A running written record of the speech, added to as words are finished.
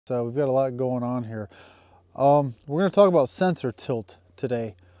So we've got a lot going on here. We're going to talk about sensor tilt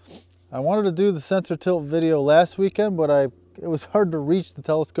today. I wanted to do the sensor tilt video last weekend, but it was hard to reach the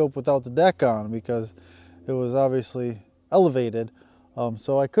telescope without the deck on because it was obviously elevated.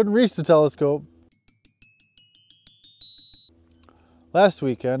 So I couldn't reach the telescope last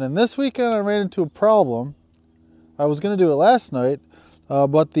weekend. And this weekend I ran into a problem. I was going to do it last night,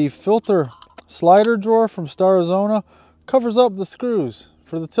 but the filter slider drawer from Starizona covers up the screws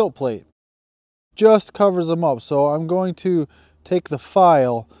for the tilt plate. Just covers them up. So I'm going to take the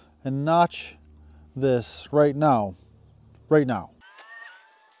file and notch this right now.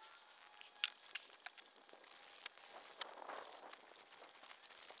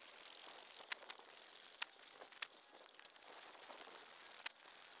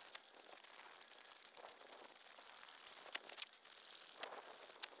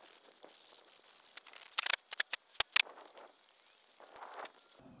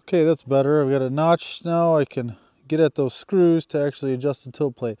 Okay, that's better. I've got a notch now. I can get at those screws to actually adjust the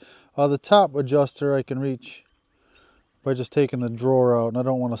tilt plate. The top adjuster I can reach by just taking the drawer out, and I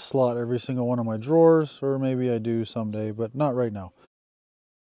don't want to slot every single one of my drawers, or maybe I do someday, but not right now.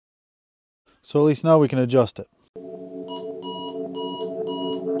 So at least now we can adjust it.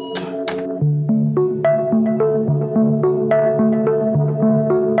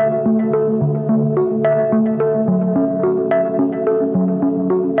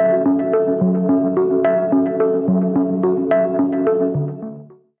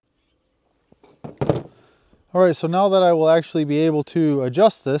 All right, so now that I will actually be able to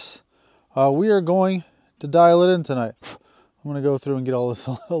adjust this, we are going to dial it in tonight. I'm going to go through and get all this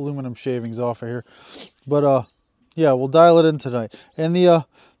aluminum shavings off of here. But yeah, we'll dial it in tonight. And the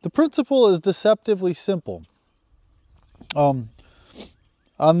principle is deceptively simple. On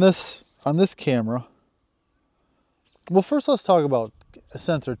this camera, well, first let's talk about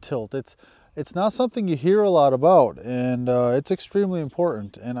sensor tilt. It's not something you hear a lot about, and it's extremely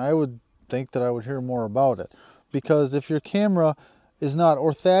important, and I would think that I would hear more about it, because if your camera is not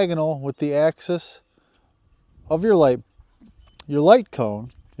orthogonal with the axis of your light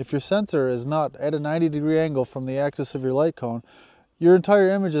cone, if your sensor is not at a 90-degree angle from the axis of your light cone, your entire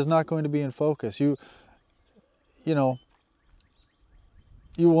image is not going to be in focus. You know,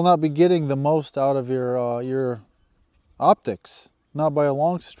 you will not be getting the most out of your optics, not by a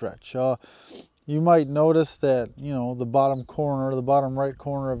long stretch. You might notice that, you know, the bottom corner, the bottom right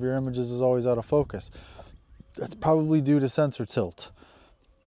corner of your images is always out of focus. That's probably due to sensor tilt.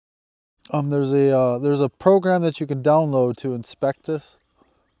 There's a program that you can download to inspect this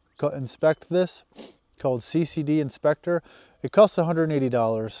called CCD Inspector. It costs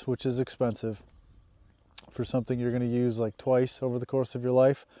 $180, which is expensive for something you're going to use like twice over the course of your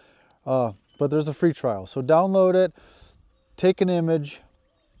life. But there's a free trial. So download it, take an image,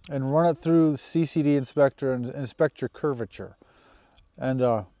 and run it through the CCD Inspector and inspect your curvature.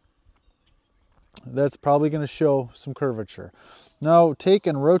 And that's probably going to show some curvature. Now take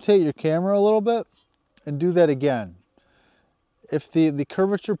and rotate your camera a little bit and do that again. If the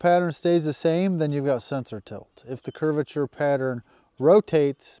curvature pattern stays the same, then you've got sensor tilt. If the curvature pattern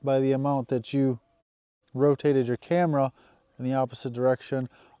rotates by the amount that you rotated your camera in the opposite direction,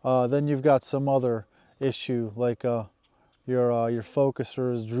 then you've got some other issue, like your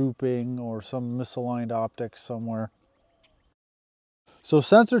focuser is drooping or some misaligned optics somewhere. So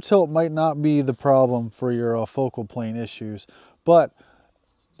sensor tilt might not be the problem for your focal plane issues, but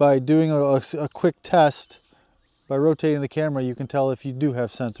by doing a quick test, by rotating the camera, you can tell if you do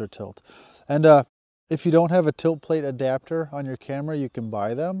have sensor tilt. And if you don't have a tilt plate adapter on your camera, you can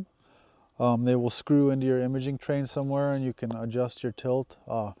buy them. They will screw into your imaging train somewhere and you can adjust your tilt.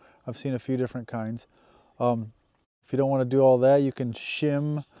 I've seen a few different kinds. If you don't want to do all that, you can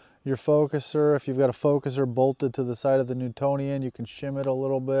shim your focuser. If you've got a focuser bolted to the side of the Newtonian, you can shim it a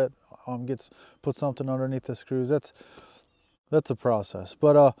little bit. Put something underneath the screws. That's a process.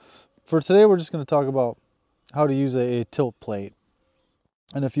 But for today, we're just going to talk about how to use a tilt plate.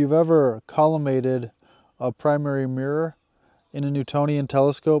 And if you've ever collimated a primary mirror in a Newtonian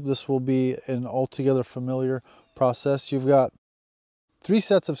telescope, this will be an altogether familiar process. You've got 3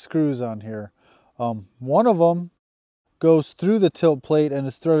 sets of screws on here. One of them goes through the tilt plate and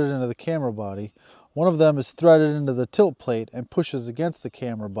is threaded into the camera body. One of them is threaded into the tilt plate and pushes against the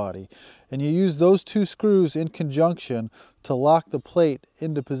camera body. And you use those 2 screws in conjunction to lock the plate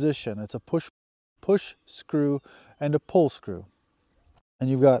into position. It's a push screw and a pull screw. And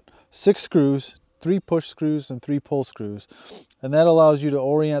you've got 6 screws, 3 push screws and 3 pull screws. And that allows you to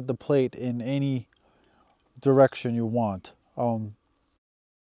orient the plate in any direction you want.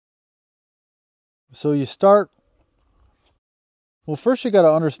 So you start Well, first you got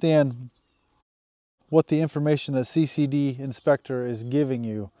to understand what the information that CCD inspector is giving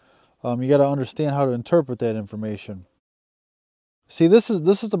you. You got to understand how to interpret that information. See, this is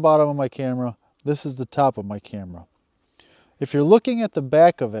the bottom of my camera. This is the top of my camera. If you're looking at the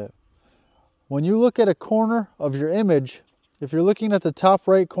back of it, when you look at a corner of your image, if you're looking at the top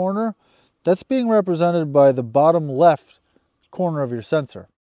right corner, that's being represented by the bottom left corner of your sensor.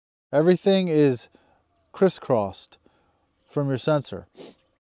 Everything is crisscrossed from your sensor.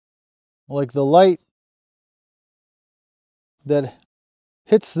 Like the light that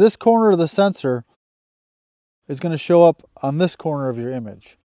hits this corner of the sensor is going to show up on this corner of your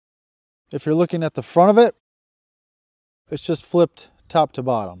image. If you're looking at the front of it, it's just flipped top to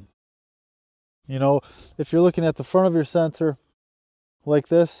bottom. You know, if you're looking at the front of your sensor like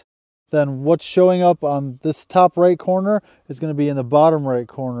this, then what's showing up on this top right corner is going to be in the bottom right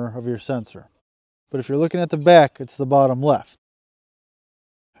corner of your sensor. But if you're looking at the back, it's the bottom left.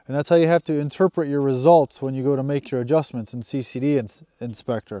 And that's how you have to interpret your results when you go to make your adjustments in CCD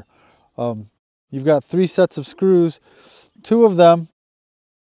Inspector. You've got 3 sets of screws. 2 of them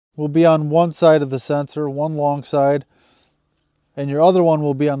will be on one side of the sensor, one long side, and your other one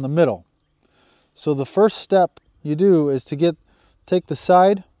will be on the middle. So the first step you do is to take the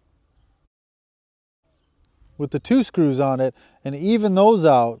side with the 2 screws on it and even those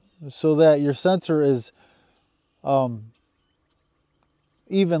out so that your sensor is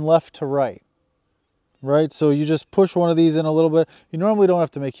even left to right. Right? So you just push one of these in a little bit. You normally don't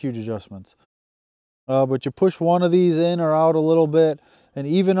have to make huge adjustments. But you push one of these in or out a little bit and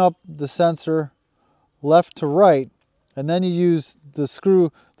even up the sensor left to right. And then you use the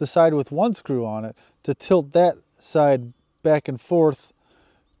side with 1 screw on it to tilt that side back and forth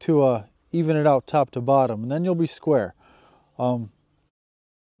to even it out top to bottom. And then you'll be square.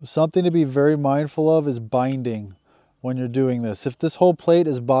 Something to be very mindful of is binding when you're doing this. If this whole plate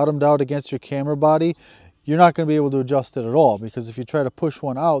is bottomed out against your camera body, you're not going to be able to adjust it at all, because if you try to push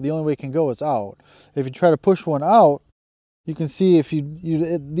one out, the only way it can go is out. If you try to push one out, you can see if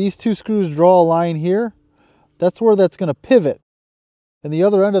these 2 screws draw a line here, that's where that's going to pivot. And the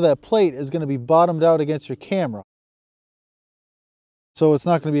other end of that plate is going to be bottomed out against your camera. So it's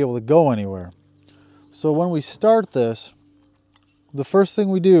not going to be able to go anywhere. So when we start this, the first thing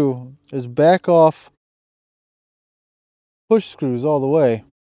we do is back off push screws all the way.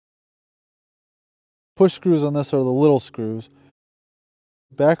 Push screws on this are the little screws.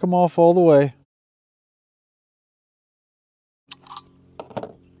 Back them off all the way.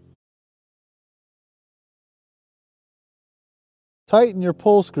 Tighten your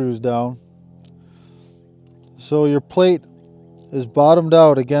pull screws down so your plate is bottomed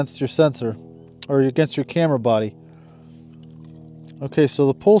out against your sensor or against your camera body. Okay, so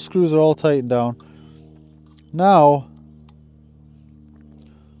the pull screws are all tightened down. Now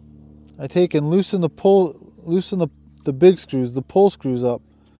I take and loosen the big screws, the pull screws up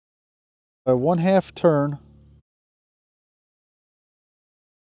by 1/2 turn.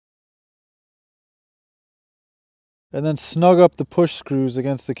 And then snug up the push screws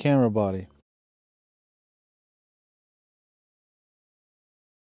against the camera body.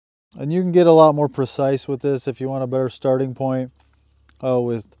 And you can get a lot more precise with this if you want a better starting point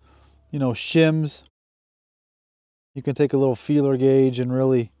with, shims. You can take a little feeler gauge and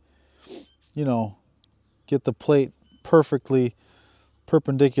really, get the plate perfectly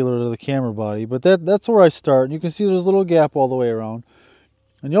perpendicular to the camera body. But that's where I start. And you can see there's a little gap all the way around.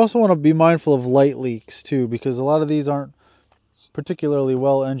 And you also want to be mindful of light leaks too, because a lot of these aren't particularly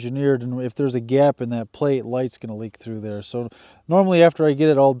well engineered, and if there's a gap in that plate, light's going to leak through there. So normally after I get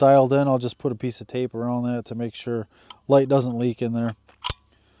it all dialed in, I'll just put a piece of tape around that to make sure light doesn't leak in there.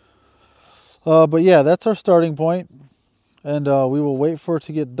 But yeah, that's our starting point, and we will wait for it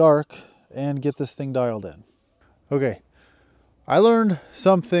to get dark and get this thing dialed in. Okay, I learned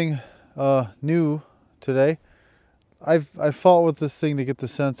something new today. I've fought with this thing to get the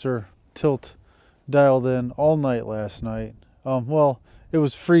sensor tilt dialed in all night last night. Well, it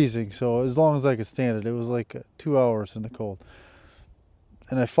was freezing, so as long as I could stand it, it was like 2 hours in the cold.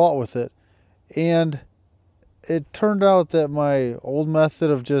 And I fought with it, and it turned out that my old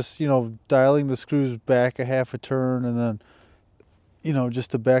method of just, dialing the screws back a 1/2 turn and then, just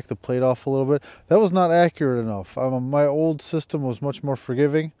to back the plate off a little bit, that was not accurate enough. My old system was much more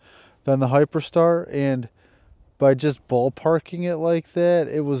forgiving than the Hyperstar, and by just ballparking it like that,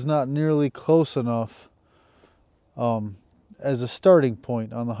 it was not nearly close enough as a starting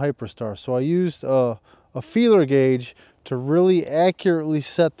point on the Hyperstar. So I used a feeler gauge to really accurately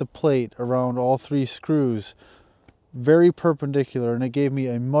set the plate around all 3 screws, very perpendicular, and it gave me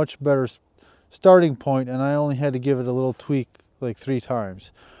a much better starting point, and I only had to give it a little tweak like 3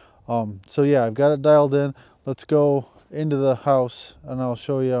 times. So yeah, I've got it dialed in. Let's go into the house and I'll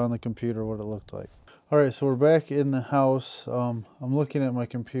show you on the computer what it looked like. All right, so we're back in the house. I'm looking at my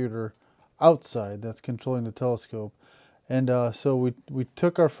computer outside that's controlling the telescope. And so we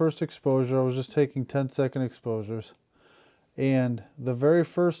took our first exposure. I was just taking 10-second exposures. And the very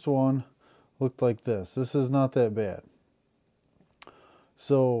first one looked like this. This is not that bad.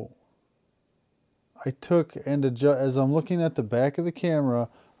 So I took and as I'm looking at the back of the camera,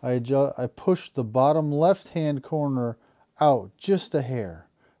 I pushed the bottom left-hand corner out just a hair.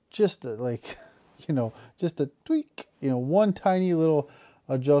 Just like, you know, just a tweak, you know, one tiny little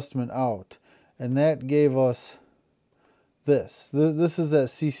adjustment out. And that gave us this. This is that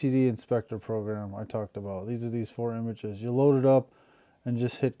CCD inspector program I talked about. These are these 4 images. You load it up and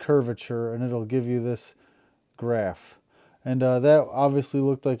just hit curvature and it'll give you this graph. And that obviously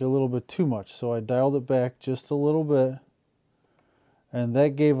looked like a little bit too much, so I dialed it back just a little bit. And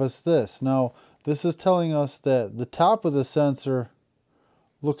that gave us this. Now, this is telling us that the top of the sensor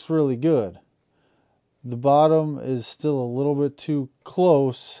looks really good. The bottom is still a little bit too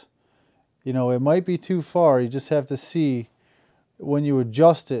close. You know, it might be too far. You just have to see when you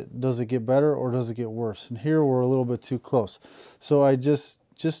adjust it, does it get better or does it get worse? And here we're a little bit too close. So I just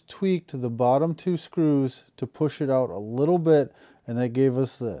tweaked the bottom 2 screws to push it out a little bit, and that gave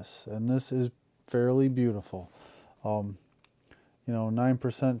us this. And this is fairly beautiful. You know,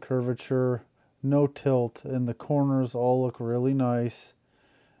 9% curvature, no tilt, and the corners all look really nice.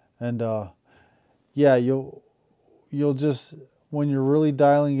 And yeah, you'll just, when you're really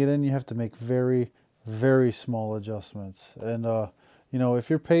dialing it in, you have to make very, very small adjustments. And you know, if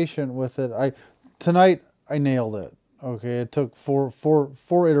you're patient with it, tonight I nailed it. Okay, it took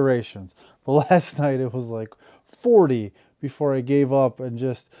four iterations, but last night it was like 40 before I gave up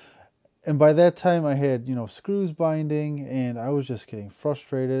and by that time I had, you know, screws binding and I was just getting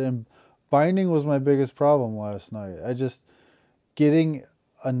frustrated, and binding was my biggest problem last night. Getting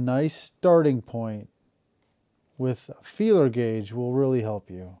a nice starting point with a feeler gauge will really help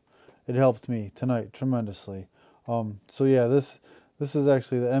you. It helped me tonight tremendously. So yeah, this is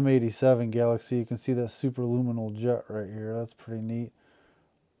actually the M87 Galaxy. You can see that superluminal jet right here. That's pretty neat.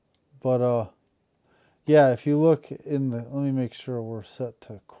 But yeah, if you look in the, let me make sure we're set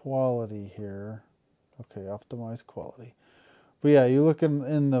to quality here. Okay, optimize quality. But yeah, you look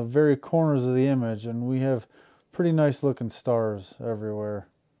in the very corners of the image and we have pretty nice looking stars everywhere.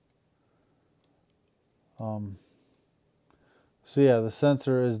 So yeah, the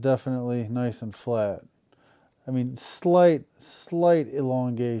sensor is definitely nice and flat. I mean, slight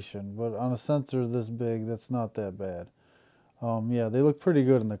elongation, but on a sensor this big, that's not that bad. Yeah, they look pretty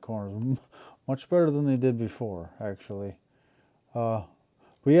good in the corners. Much better than they did before, actually. But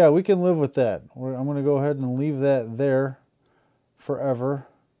yeah, we can live with that. I'm going to go ahead and leave that there forever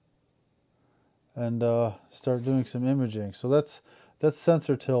and start doing some imaging. So that's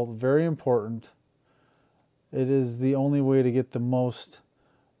sensor tilt, very important. It is the only way to get the most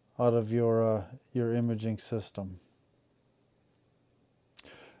out of your imaging system.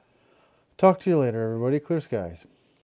 Talk to you later, everybody. Clear skies.